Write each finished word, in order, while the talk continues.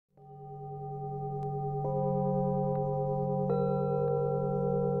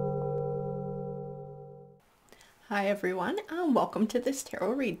Hi everyone, and welcome to this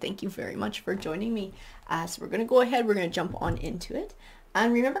tarot read. Thank you very much for joining me. So we're going to go ahead, we're going to jump on into it.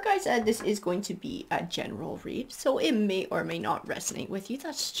 And remember guys, this is going to be a general read, so it may or may not resonate with you.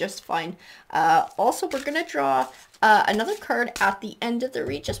 That's just fine. Also, we're going to draw another card at the end of the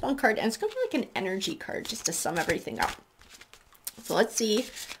read, just one card, and it's going to be like an energy card just to sum everything up. So let's see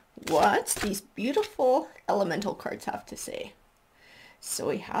what these beautiful elemental cards have to say. So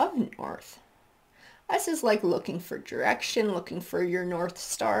we have North. This is like looking for direction, looking for your North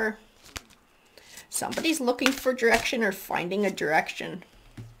Star. Somebody's looking for direction or finding a direction.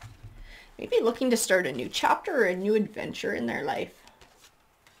 Maybe looking to start a new chapter or a new adventure in their life.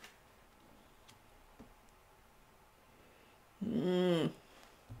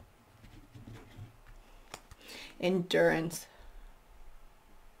 Endurance.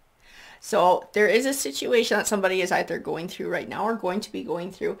 So there is a situation that somebody is either going through right now or going to be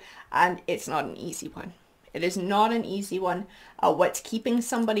going through, and it's not an easy one. It is not an easy one. What's keeping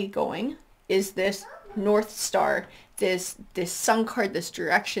somebody going is this North Star, this sun card, this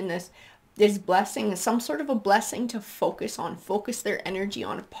direction, this blessing, some sort of a blessing to focus on, focus their energy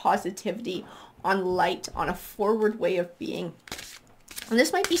on positivity, on light, on a forward way of being. And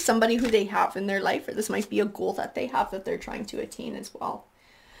this might be somebody who they have in their life, or this might be a goal that they have that they're trying to attain as well.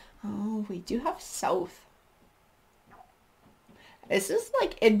 Oh, we do have South. This is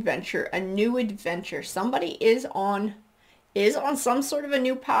like adventure, a new adventure. Somebody is on some sort of a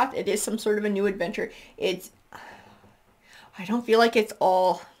new path. It is some sort of a new adventure. I don't feel like it's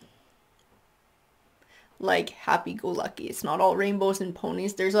all like happy-go-lucky. It's not all rainbows and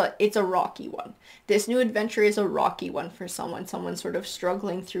ponies. It's a rocky one. This new adventure is a rocky one for someone sort of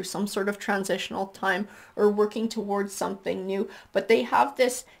struggling through some sort of transitional time or working towards something new. But they have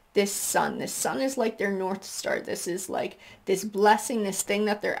this sun. This sun is like their North Star. This is like this blessing, this thing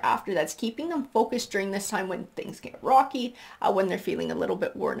that they're after that's keeping them focused during this time when things get rocky, when they're feeling a little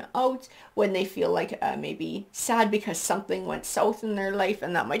bit worn out, when they feel like maybe sad because something went south in their life,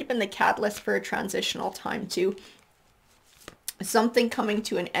 and that might have been the catalyst for a transitional time too. Something coming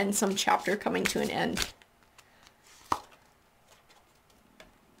to an end, some chapter coming to an end.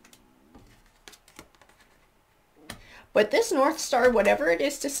 But this North Star, whatever it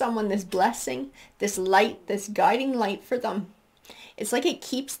is to someone, this blessing, this light, this guiding light for them, it's like it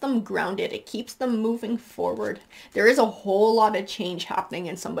keeps them grounded. It keeps them moving forward. There is a whole lot of change happening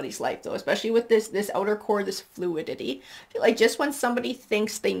in somebody's life though, especially with this outer core, this fluidity. I feel like just when somebody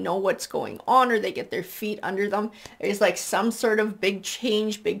thinks they know what's going on or they get their feet under them, there's like some sort of big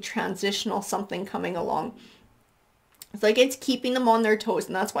change, big transitional something coming along. It's like it's keeping them on their toes,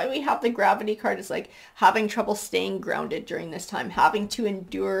 and that's why we have the Gravity card. It's like having trouble staying grounded during this time, having to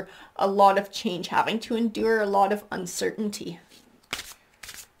endure a lot of change, having to endure a lot of uncertainty.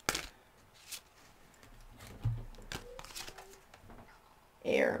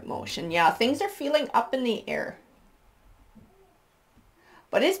 Air motion. Yeah, things are feeling up in the air.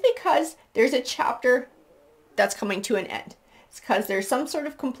 But it's because there's a chapter that's coming to an end. It's because there's some sort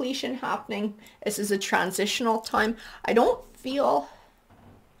of completion happening. This is a transitional time. I don't feel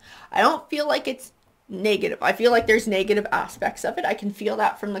like it's negative. I feel like there's negative aspects of it. I can feel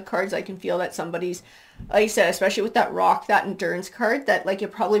that from the cards. I can feel that somebody's, like I said, especially with that rock, that endurance card, that like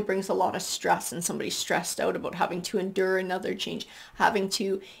it probably brings a lot of stress, and somebody's stressed out about having to endure another change, having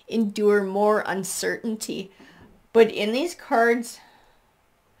to endure more uncertainty. But in these cards,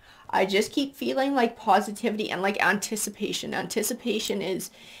 I just keep feeling like positivity and like anticipation. Anticipation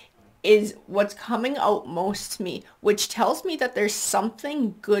is what's coming out most to me, which tells me that there's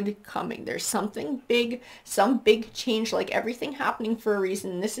something good coming. There's something big, some big change, like everything happening for a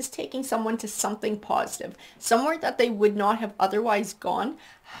reason. This is taking someone to something positive, somewhere that they would not have otherwise gone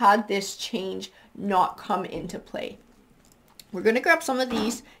had this change not come into play. We're going to grab some of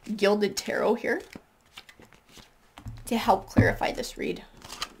these Gilded Tarot here to help clarify this read.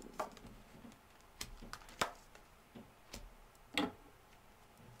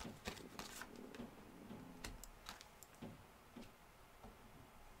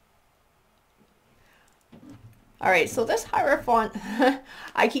 All right, so this Hierophant,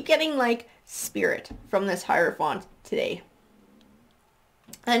 I keep getting like spirit from this Hierophant today.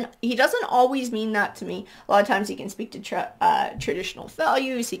 And he doesn't always mean that to me. A lot of times he can speak to traditional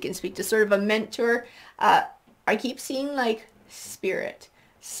values. He can speak to sort of a mentor. I keep seeing like spirit,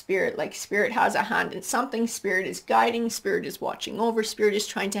 like spirit has a hand in something. Spirit is guiding. Spirit is watching over. Spirit is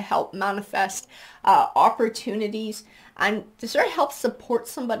trying to help manifest opportunities and to sort of help support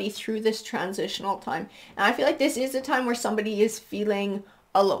somebody through this transitional time. And I feel like this is a time where somebody is feeling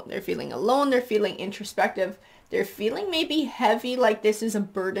alone. They're feeling alone. They're feeling introspective. They're feeling maybe heavy, like this is a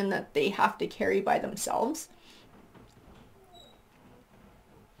burden that they have to carry by themselves.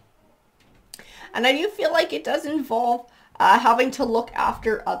 And I do feel like it does involve having to look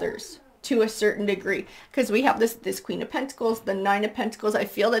after others to a certain degree, because we have this Queen of Pentacles, the Nine of Pentacles. I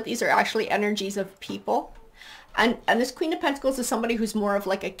feel that these are actually energies of people. And this Queen of Pentacles is somebody who's more of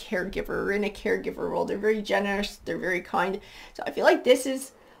like a caregiver, in a caregiver role. They're very generous. They're very kind. So I feel like this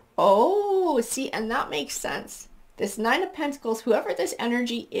is, oh, see, and that makes sense. This Nine of Pentacles, whoever this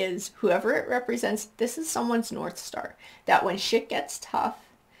energy is, whoever it represents, this is someone's North Star. That when shit gets tough,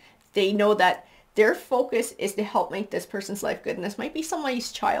 they know that their focus is to help make this person's life good. And this might be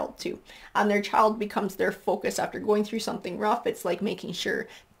somebody's child too. And their child becomes their focus after going through something rough. It's like making sure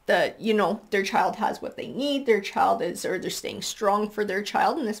that, you know, their child has what they need. Their child is, or they're staying strong for their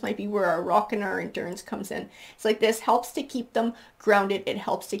child. And this might be where our rock and our endurance comes in. It's like this helps to keep them grounded. It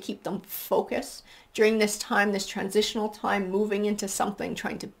helps to keep them focused during this time, this transitional time, moving into something,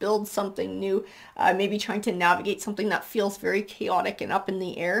 trying to build something new, maybe trying to navigate something that feels very chaotic and up in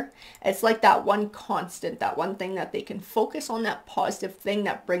the air. It's like that one constant, that one thing that they can focus on, that positive thing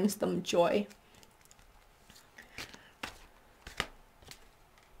that brings them joy.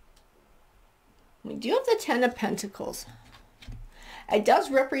 We do have the Ten of Pentacles. It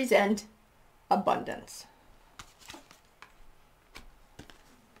does represent abundance.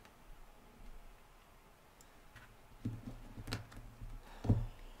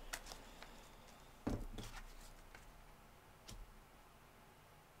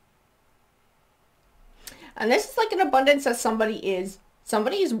 And this is like an abundance that somebody is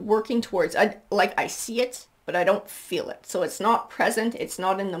working towards. I see it, but I don't feel it. So it's not present. It's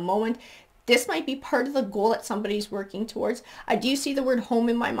not in the moment. This might be part of the goal that somebody's working towards. I do see the word home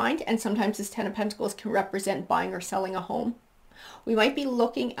in my mind, and sometimes this Ten of Pentacles can represent buying or selling a home. We might be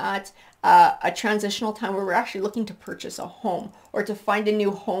looking at a transitional time where we're actually looking to purchase a home or to find a new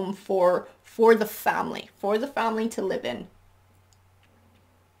home for the family to live in.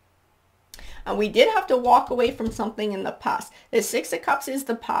 And we did have to walk away from something in the past. The Six of Cups is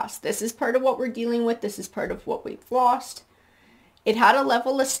the past. This is part of what we're dealing with. This is part of what we've lost. It had a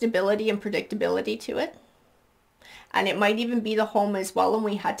level of stability and predictability to it. And it might even be the home as well. And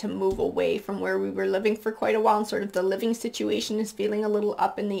we had to move away from where we were living for quite a while. And sort of the living situation is feeling a little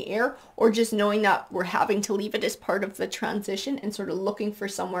up in the air. Or just knowing that we're having to leave it as part of the transition and sort of looking for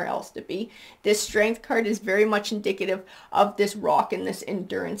somewhere else to be. This Strength card is very much indicative of this rock and this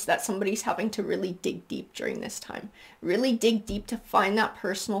endurance that somebody's having to really dig deep during this time. Really dig deep to find that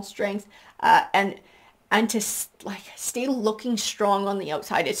personal strength and to like stay looking strong on the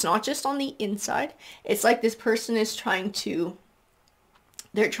outside. It's not just on the inside. It's like this person is trying to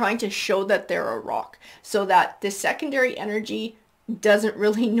show that they're a rock, so that the secondary energy doesn't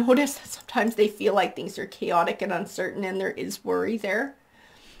really notice that sometimes they feel like things are chaotic and uncertain and there is worry there.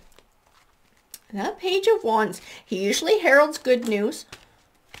 That Page of Wands, he usually heralds good news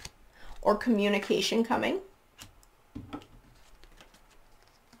or communication coming.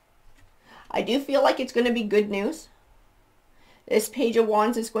 I do feel like it's going to be good news. This Page of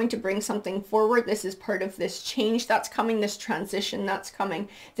Wands is going to bring something forward. This is part of this change that's coming, this transition that's coming.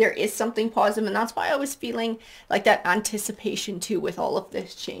 There is something positive, and that's why I was feeling like that anticipation too with all of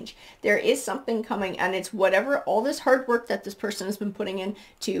this change. There is something coming, and it's whatever, all this hard work that this person has been putting in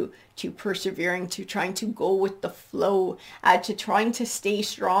to persevering, to trying to go with the flow, to trying to stay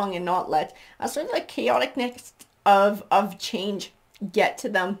strong and not let sort of the chaoticness of change get to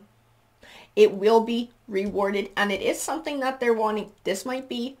them. It will be rewarded, and it is something that they're wanting. This might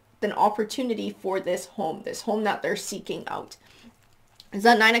be an opportunity for this home that they're seeking out.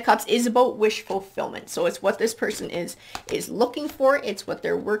 The Nine of Cups is about wish fulfillment. So it's what this person is looking for. It's what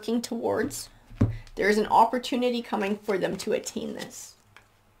they're working towards. There is an opportunity coming for them to attain this.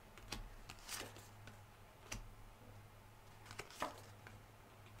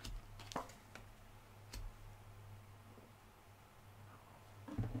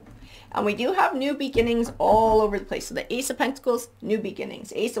 And we do have new beginnings all over the place. So the Ace of Pentacles, new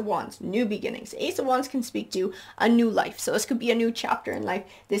beginnings. Ace of Wands, new beginnings. Ace of Wands can speak to a new life. So this could be a new chapter in life.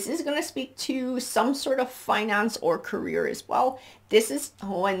 This is going to speak to some sort of finance or career as well. This is,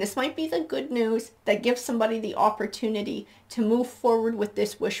 and this might be the good news that gives somebody the opportunity to move forward with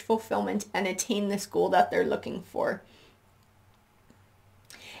this wish fulfillment and attain this goal that they're looking for.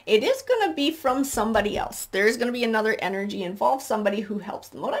 It is going to be from somebody else. There's going to be another energy involved, somebody who helps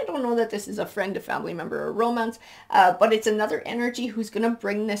them out. I don't know that this is a friend, a family member, or romance, but it's another energy who's going to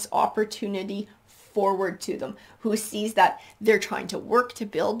bring this opportunity forward to them, who sees that they're trying to work to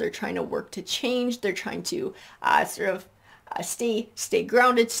build, they're trying to work to change, they're trying to stay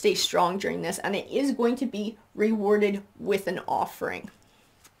grounded, stay strong during this, and it is going to be rewarded with an offering.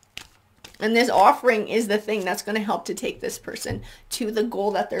 And this offering is the thing that's going to help to take this person to the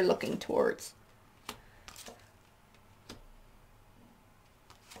goal that they're looking towards.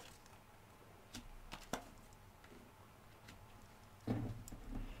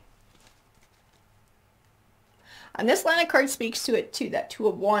 And this line of cards speaks to it too, that Two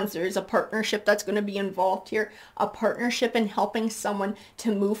of Wands. There is a partnership that's going to be involved here. A partnership in helping someone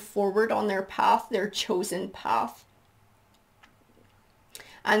to move forward on their path, their chosen path.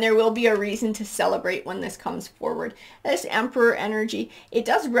 And there will be a reason to celebrate when this comes forward. This Emperor energy, it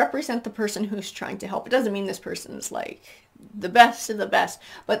does represent the person who's trying to help. It doesn't mean this person is like the best of the best,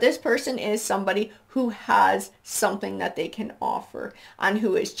 but this person is somebody who has something that they can offer, and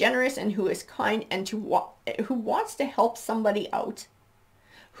who is generous, and who is kind, and who wants to help somebody out,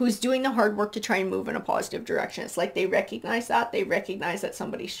 who's doing the hard work to try and move in a positive direction. It's like they recognize that. They recognize that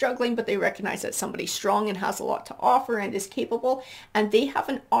somebody's struggling, but they recognize that somebody's strong and has a lot to offer and is capable, and they have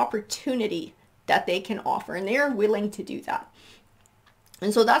an opportunity that they can offer, and they are willing to do that.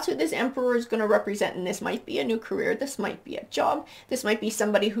 And so that's who this Emperor is going to represent. And this might be a new career. This might be a job. This might be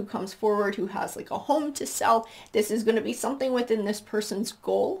somebody who comes forward who has like a home to sell. This is going to be something within this person's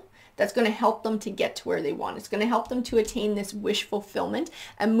goal that's going to help them to get to where they want. It's going to help them to attain this wish fulfillment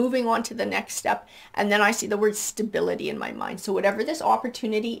and moving on to the next step. And then I see the word stability in my mind. So whatever this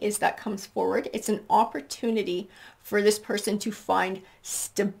opportunity is that comes forward, it's an opportunity for this person to find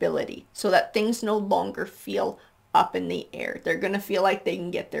stability so that things no longer feel up in the air. They're going to feel like they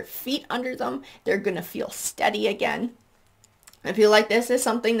can get their feet under them. They're going to feel steady again. I feel like this is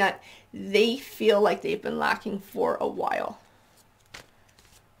something that they feel like they've been lacking for a while.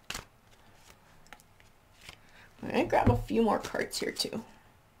 I'm going to grab a few more cards here too.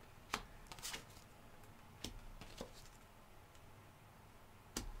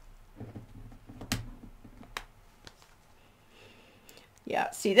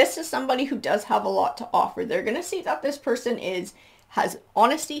 Yeah, see, this is somebody who does have a lot to offer. They're going to see that this person has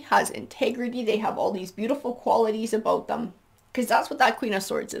honesty, has integrity. They have all these beautiful qualities about them. Because that's what that Queen of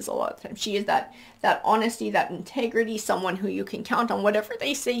Swords is a lot of times. She is that honesty, that integrity, someone who you can count on. Whatever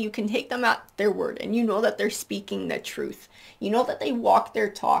they say, you can take them at their word. And you know that they're speaking the truth. You know that they walk their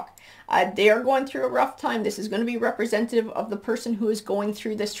talk. They are going through a rough time. This is going to be representative of the person who is going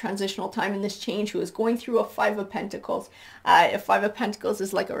through this transitional time and this change, who is going through a Five of Pentacles. A Five of Pentacles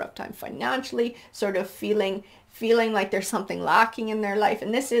is like a rough time financially, sort of feeling like there's something lacking in their life.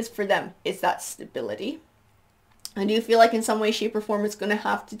 And this is for them, it's that stability. I do feel like in some way, shape, or form, it's going to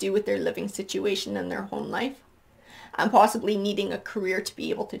have to do with their living situation and their home life, and possibly needing a career to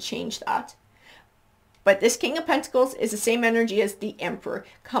be able to change that. But this King of Pentacles is the same energy as the Emperor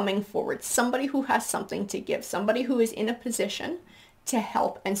coming forward. Somebody who has something to give, somebody who is in a position to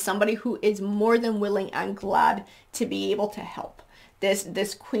help, and somebody who is more than willing and glad to be able to help.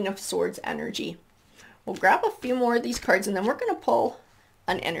 This Queen of Swords energy. We'll grab a few more of these cards, and then we're going to pull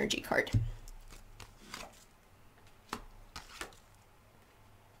an energy card.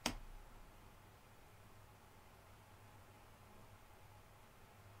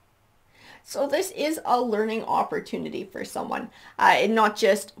 So this is a learning opportunity for someone, and not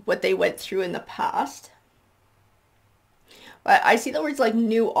just what they went through in the past. But I see the words like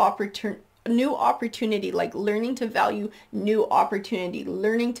new opportunity, like learning to value new opportunity,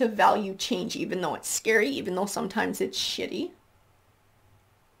 learning to value change, even though it's scary, even though sometimes it's shitty.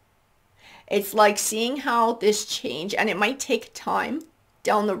 It's like seeing how this change, and it might take time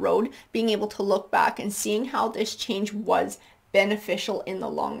down the road, being able to look back and seeing how this change was beneficial in the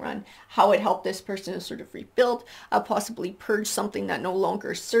long run, how it helped this person to sort of rebuild, possibly purge something that no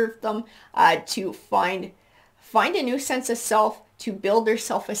longer served them, to find a new sense of self, to build their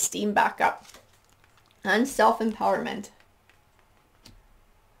self-esteem back up, and self-empowerment.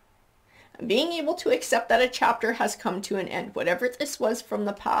 Being able to accept that a chapter has come to an end, whatever this was from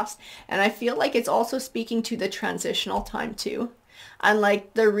the past. And I feel like it's also speaking to the transitional time too. And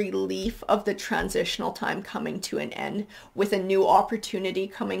like the relief of the transitional time coming to an end with a new opportunity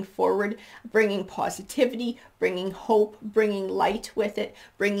coming forward, bringing positivity, bringing hope, bringing light with it,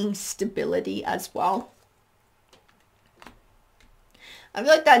 bringing stability as well. I feel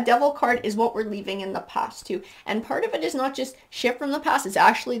like that Devil card is what we're leaving in the past too. And part of it is not just shift from the past, it's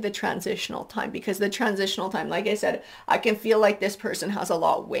actually the transitional time. Because the transitional time, like I said, I can feel like this person has a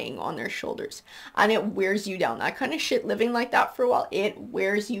lot weighing on their shoulders. And it wears you down. That kind of shit, living like that for a while, it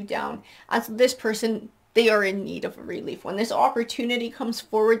wears you down. And so this person, they are in need of a relief. When this opportunity comes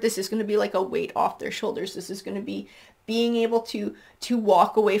forward, this is going to be like a weight off their shoulders. This is going to be being able to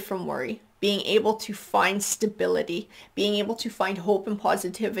walk away from worry. Being able to find stability, being able to find hope and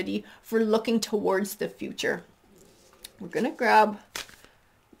positivity for looking towards the future. We're going to grab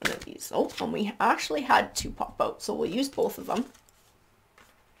one of these. Oh, and we actually had two pop out, so we'll use both of them.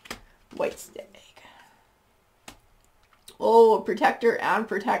 White stick. Oh, a protector and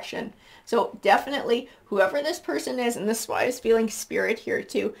protection. So definitely whoever this person is, and this is why I was feeling spirit here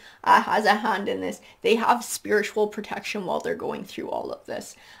too, has a hand in this. They have spiritual protection while they're going through all of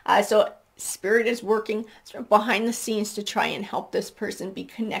this. So spirit is working sort of behind the scenes to try and help this person be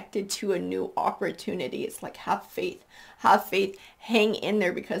connected to a new opportunity. It's like have faith, hang in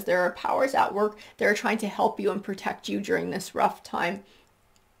there, because there are powers at work that are trying to help you and protect you during this rough time.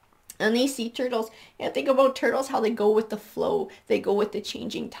 And these sea turtles, think about turtles, how they go with the flow. They go with the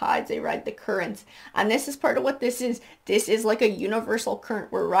changing tides. They ride the currents. And this is part of what this is. This is like a universal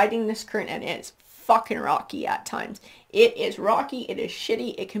current. We're riding this current, and it's fucking rocky at times. It is rocky. It is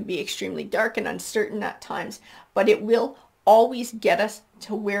shitty. It can be extremely dark and uncertain at times. But it will always get us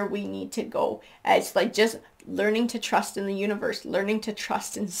to where we need to go. It's like just learning to trust in the universe, learning to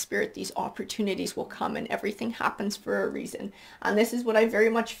trust in spirit. These opportunities will come, and everything happens for a reason. And this is what I very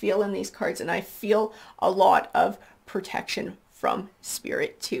much feel in these cards. And I feel a lot of protection from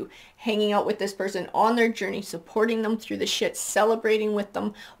spirit too. Hanging out with this person on their journey, supporting them through the shit, celebrating with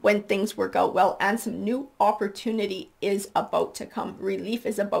them when things work out well, and some new opportunity is about to come. Relief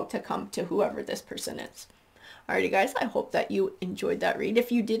is about to come to whoever this person is. Alrighty guys, I hope that you enjoyed that read.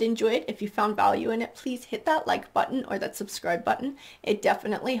 If you did enjoy it, if you found value in it, please hit that like button or that subscribe button. It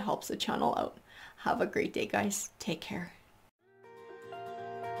definitely helps the channel out. Have a great day guys. Take care.